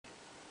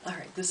All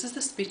right, this is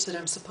the speech that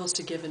I'm supposed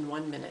to give in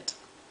 1 minute.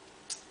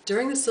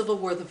 During the Civil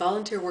War, the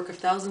volunteer work of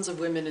thousands of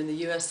women in the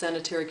U.S.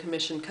 Sanitary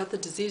Commission cut the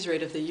disease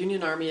rate of the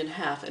Union Army in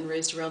half and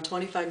raised around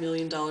 $25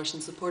 million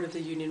in support of the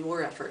Union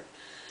war effort.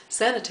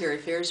 Sanitary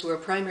fairs were a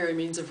primary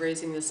means of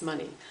raising this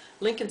money.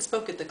 Lincoln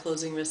spoke at the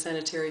closing of a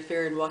sanitary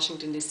fair in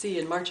Washington, D.C.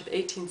 in March of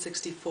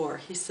 1864.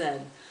 He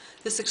said,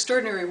 "This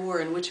extraordinary war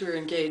in which we are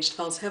engaged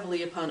falls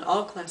heavily upon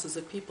all classes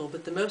of people,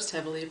 but the most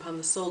heavily upon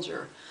the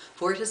soldier.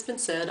 For it has been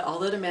said, all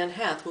that a man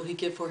hath will he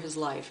give for his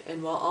life,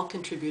 and while all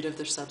contribute of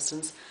their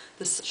substance,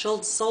 the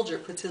soldier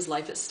puts his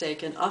life at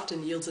stake and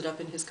often yields it up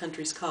in his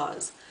country's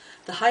cause.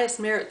 The highest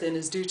merit, then,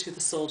 is due to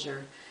the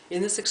soldier.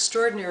 In this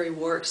extraordinary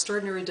war,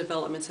 extraordinary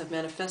developments have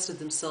manifested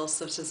themselves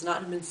such as not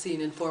have been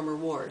seen in former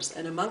wars,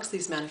 and amongst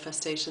these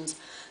manifestations,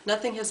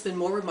 nothing has been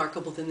more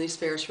remarkable than these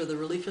fairs for the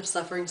relief of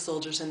suffering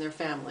soldiers and their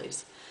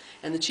families.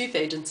 And the chief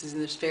agencies in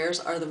these fairs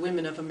are the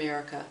women of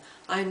America.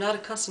 I am not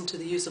accustomed to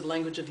the use of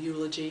language of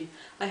eulogy.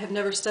 I have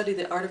never studied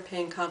the art of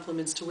paying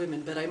compliments to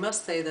women, but I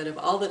must say that if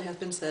all that has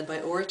been said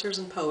by orators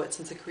and poets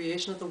since the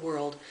creation of the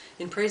world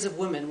in praise of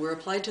women were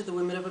applied to the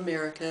women of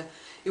America,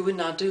 it would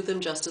not do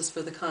them justice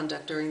for the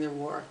conduct during their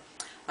war.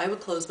 I would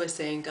close by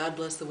saying, God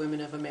bless the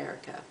women of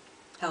America."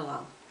 How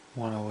long?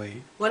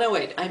 108.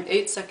 108. I'm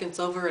 8 seconds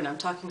over and I'm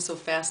talking so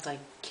fast I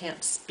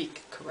can't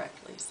speak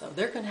correctly, so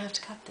they're going to have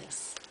to cut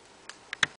this.